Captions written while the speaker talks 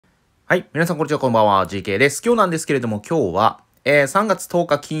はい。皆さん、こんにちは。こんばんは。GK です。今日なんですけれども、今日は、3月10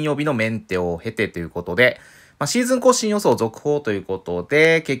日金曜日のメンテを経てということで、シーズン更新予想続報ということ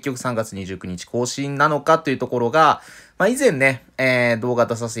で、結局3月29日更新なのかというところが、以前ね、動画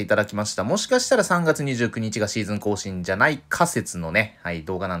出させていただきました。もしかしたら3月29日がシーズン更新じゃない仮説のね、はい、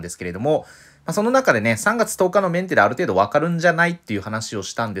動画なんですけれども、その中でね、3月10日のメンテである程度わかるんじゃないっていう話を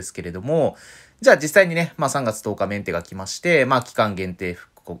したんですけれども、じゃあ実際にね、3月10日メンテが来まして、期間限定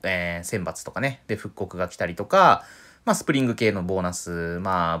選抜とかね、で、復刻が来たりとか、スプリング系のボーナス、ボ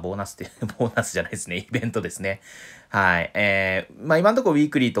ーナスって、ボーナスじゃないですね、イベントですね。はい。今のところウィー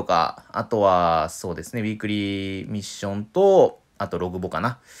クリーとか、あとは、そうですね、ウィークリーミッションと、あとログボか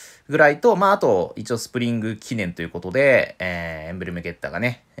な。ぐらいと、あと、一応スプリング記念ということで、エンブレムゲッターが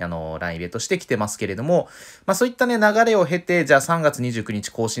ね、ラインイベとして来てますけれども、そういったね、流れを経て、じゃあ3月29日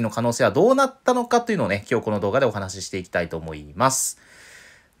更新の可能性はどうなったのかというのをね、今日この動画でお話ししていきたいと思います。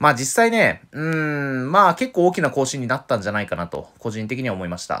実際ね、結構大きな更新になったんじゃないかなと、個人的には思い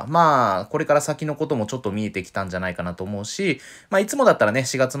ました。これから先のこともちょっと見えてきたんじゃないかなと思うし、いつもだったらね、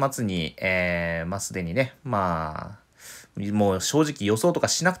4月末に、すでにね、もう正直予想とか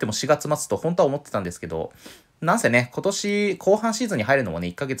しなくても4月末と本当は思ってたんですけど、なんせね、今年後半シーズンに入るのもね、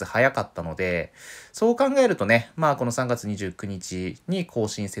1ヶ月早かったので、そう考えるとね、この3月29日に更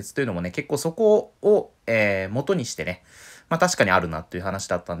新説というのもね、結構そこを、元にしてね、確かにあるなという話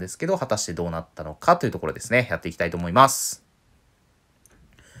だったんですけど、果たしてどうなったのかというところですね、やっていきたいと思います。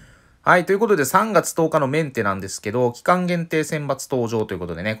はい。ということで、3月10日のメンテなんですけど、期間限定選抜登場というこ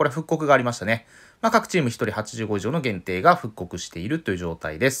とでね、これ復刻がありましたね。各チーム1人85以上の限定が復刻しているという状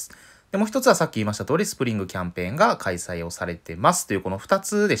態です。で、もう一つはさっき言いました通り、スプリングキャンペーンが開催をされてますという、この2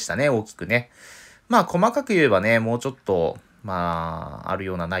つでしたね、大きくね。細かく言えばね、もうちょっと、ある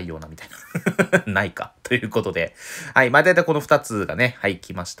ような、ないようなみたいな。ないか。ということで。はい。大体この2つがね、はい、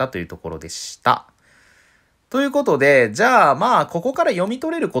来ましたというところでした。ということで、じゃあここから読み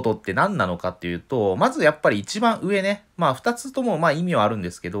取れることって何なのかっていうと、まずやっぱり一番上ね、2つとも意味はあるんで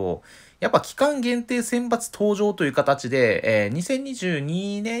すけど、やっぱ期間限定選抜登場という形で、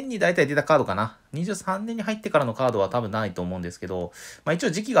2022年に大体出たカードかな。23年に入ってからのカードは多分ないと思うんですけど、一応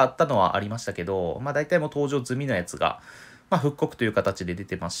時期があったのはありましたけど、大体もう登場済みのやつが、復刻という形で出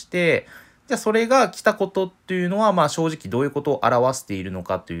てまして、じゃあそれが来たことっていうのは、正直どういうことを表しているの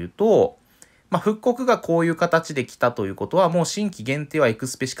かというと、復刻がこういう形で来たということは、もう新規限定はエク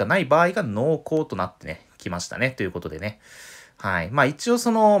スペしかない場合が濃厚となってね、来ましたね。ということでね。はい。一応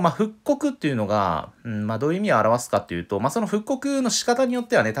その、復刻っていうのが、どういう意味を表すかっていうと、その復刻の仕方によっ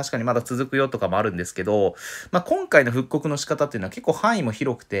てはね、確かにまだ続くよとかもあるんですけど、今回の復刻の仕方っていうのは結構範囲も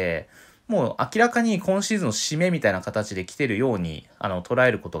広くて、もう明らかに今シーズンの締めみたいな形で来てるように、捉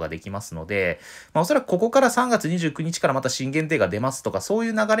えることができますので、おそらくここから3月29日からまた新限定が出ますとか、そう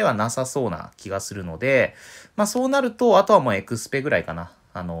いう流れはなさそうな気がするので、そうなると、あとはもうエクスペぐらいかな。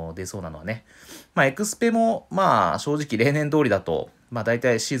出そうなのはね。エクスペも、正直例年通りだと、大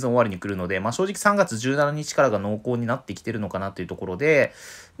体シーズン終わりに来るので、正直3月17日からが濃厚になってきてるのかなというところで、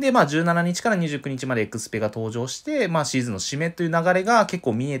で、17日から29日までエクスペが登場して、シーズンの締めという流れが結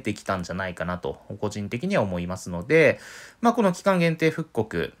構見えてきたんじゃないかなと、個人的には思いますので、この期間限定復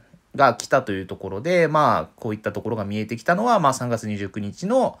刻が来たというところで、こういったところが見えてきたのは、3月29日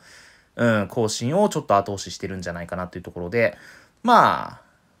の、更新をちょっと後押ししてるんじゃないかなというところで、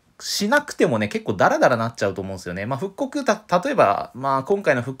しなくてもね、結構ダラダラなっちゃうと思うんですよね。復刻、例えば、今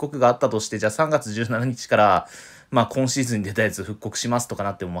回の復刻があったとして、じゃあ3月17日から、今シーズンに出たやつ復刻しますとか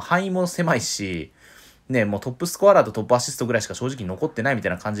なっても、範囲も狭いし、ね、もうトップスコアラーとトップアシストぐらいしか正直残ってないみた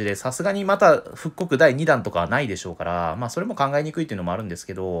いな感じで、さすがにまた復刻第2弾とかはないでしょうから、それも考えにくいっていうのもあるんです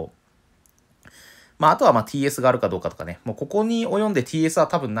けど、あとはTS があるかどうかとかね。もうここに及んで TS は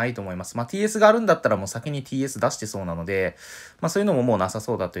多分ないと思います。TS があるんだったらもう先に TS 出してそうなので、そういうのももうなさ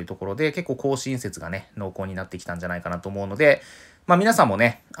そうだというところで、結構更新説がね、濃厚になってきたんじゃないかなと思うので、皆さんも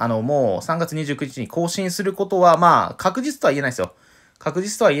ね、もう3月29日に更新することは、確実とは言えないですよ。確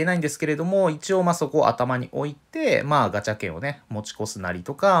実とは言えないんですけれども、一応そこを頭に置いて、ガチャ券をね、持ち越すなり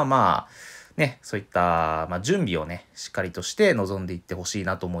とか、ね、そういった、準備をね、しっかりとして臨んでいってほしい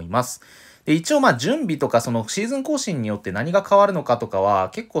なと思います。で、一応準備とかそのシーズン更新によって何が変わるのかとか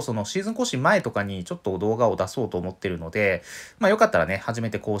は結構そのシーズン更新前とかにちょっと動画を出そうと思ってるので、よかったらね、初め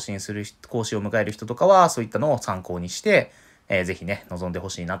て更新を迎える人とかはそういったのを参考にして、ぜひね、臨んでほ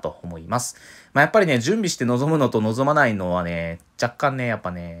しいなと思います。やっぱりね、準備して臨むのと臨まないのはね、若干ね、やっぱ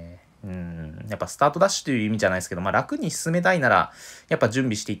ね、やっぱスタートダッシュという意味じゃないですけど、楽に進めたいなら、やっぱ準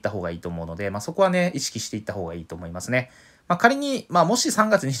備していった方がいいと思うので、そこはね、意識していった方がいいと思いますね。仮に、もし3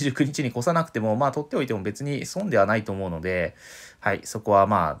月29日に越さなくても、取っておいても別に損ではないと思うので、はい、そこ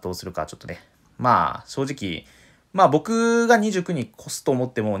はどうするかちょっとね。正直、僕が29に越すと思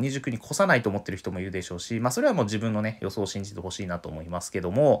っても、29に越さないと思ってる人もいるでしょうし、それはもう自分のね、予想を信じてほしいなと思いますけ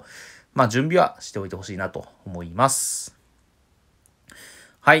ども、準備はしておいてほしいなと思います。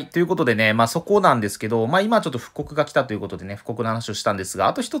はい。ということでね、そこなんですけど、今ちょっと復刻が来たということでね、復刻の話をしたんですが、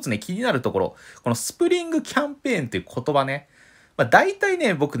あと一つね、気になるところ、このスプリングキャンペーンという言葉ね、大体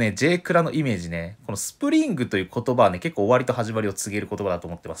ね、僕ね、J クラのイメージね、このスプリングという言葉はね、結構終わりと始まりを告げる言葉だと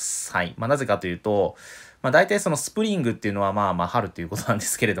思ってます。はい。なぜかというと、大体そのスプリングっていうのは春ということなんで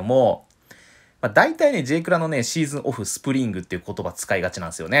すけれども、大体ね、J クラのね、シーズンオフスプリングっていう言葉使いがちなん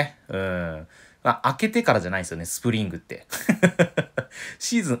ですよね。開けてからじゃないんですよね、スプリングって。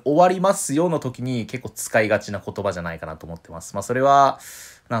シーズン終わりますよの時に結構使いがちな言葉じゃないかなと思ってます。それは、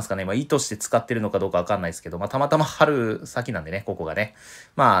なんですかね、意図して使ってるのかどうかわかんないですけど、たまたま春先なんでね、ここがね、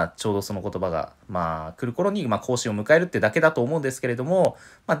ちょうどその言葉が、来る頃に、更新を迎えるってだけだと思うんですけれども、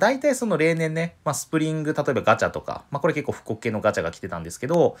大体その例年ね、スプリング、例えばガチャとか、これ結構復刻系のガチャが来てたんですけ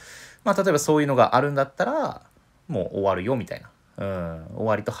ど、例えばそういうのがあるんだったら、もう終わるよみたいな。終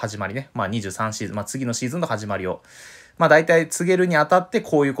わりと始まりね。23シーズン、次のシーズンの始まりを。大体告げるにあたって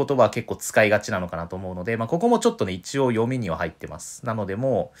こういう言葉は結構使いがちなのかなと思うので、ここもちょっとね、一応読みには入ってます。なので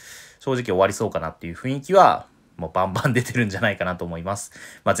もう、正直終わりそうかなっていう雰囲気は、もうバンバン出てるんじゃないかなと思います。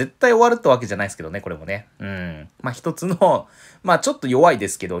絶対終わるってわけじゃないですけどね、これもね。一つの、ちょっと弱いで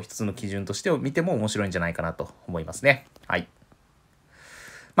すけど、一つの基準として見ても面白いんじゃないかなと思いますね。はい。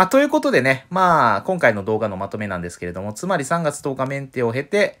ということでね、今回の動画のまとめなんですけれども、つまり3月10日メンテを経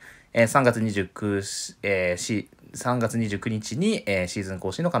て、3月29日に、シーズン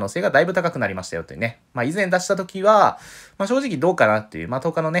更新の可能性がだいぶ高くなりましたよというね。以前出した時は、正直どうかなっていう、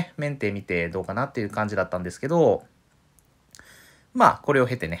10日のね、メンテ見てどうかなっていう感じだったんですけど、これを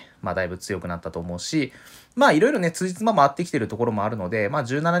経てね、だいぶ強くなったと思うし、いろいろね、辻褄回ってきてるところもあるので、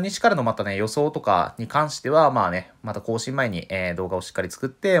17日からのまたね、予想とかに関しては、また更新前に、動画をしっかり作っ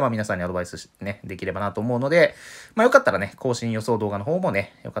て、皆さんにアドバイスね、できればなと思うので、よかったらね、更新予想動画の方も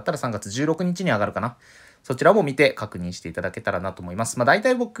ね、よかったら3月16日に上がるかな。そちらも見て確認していただけたらなと思います。大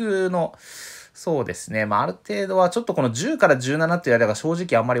体僕の、そうですね、ある程度はちょっとこの10から17っていう間が正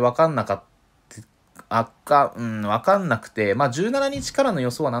直あんまりわかんなかった。わかんなくて、17日からの予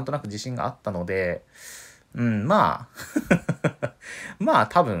想はなんとなく自信があったので、多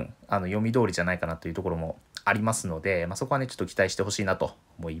分、読み通りじゃないかなというところもありますので、そこはね、ちょっと期待してほしいなと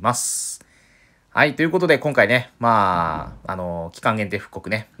思います。はい、ということで、今回ね、期間限定復刻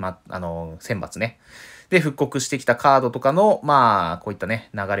ね、選抜ね、で、復刻してきたカードとかの、こういったね、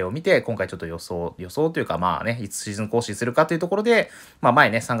流れを見て、今回ちょっと予想というか、いつシーズン更新するかというところで、前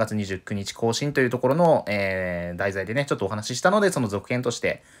ね、3月29日更新というところの、題材でね、ちょっとお話ししたので、その続編とし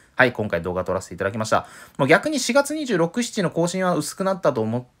て、はい、今回動画撮らせていただきました。もう逆に4月26、7の更新は薄くなったと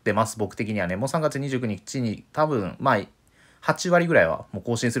思ってます、僕的にはね。もう3月29日に多分、8割ぐらいはもう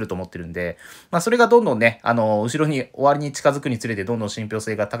更新すると思ってるんで、それがどんどんね、後ろに終わりに近づくにつれてどんどん信憑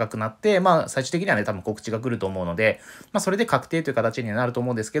性が高くなって、最終的にはね、多分告知が来ると思うので、それで確定という形になると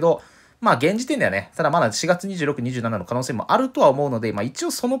思うんですけど、現時点ではね、ただまだ4月26、27の可能性もあるとは思うので、一応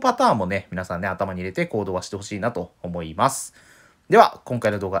そのパターンもね、皆さんね、頭に入れて行動はしてほしいなと思います。では、今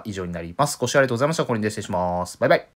回の動画以上になります。ご視聴ありがとうございました。これで失礼します。バイバイ。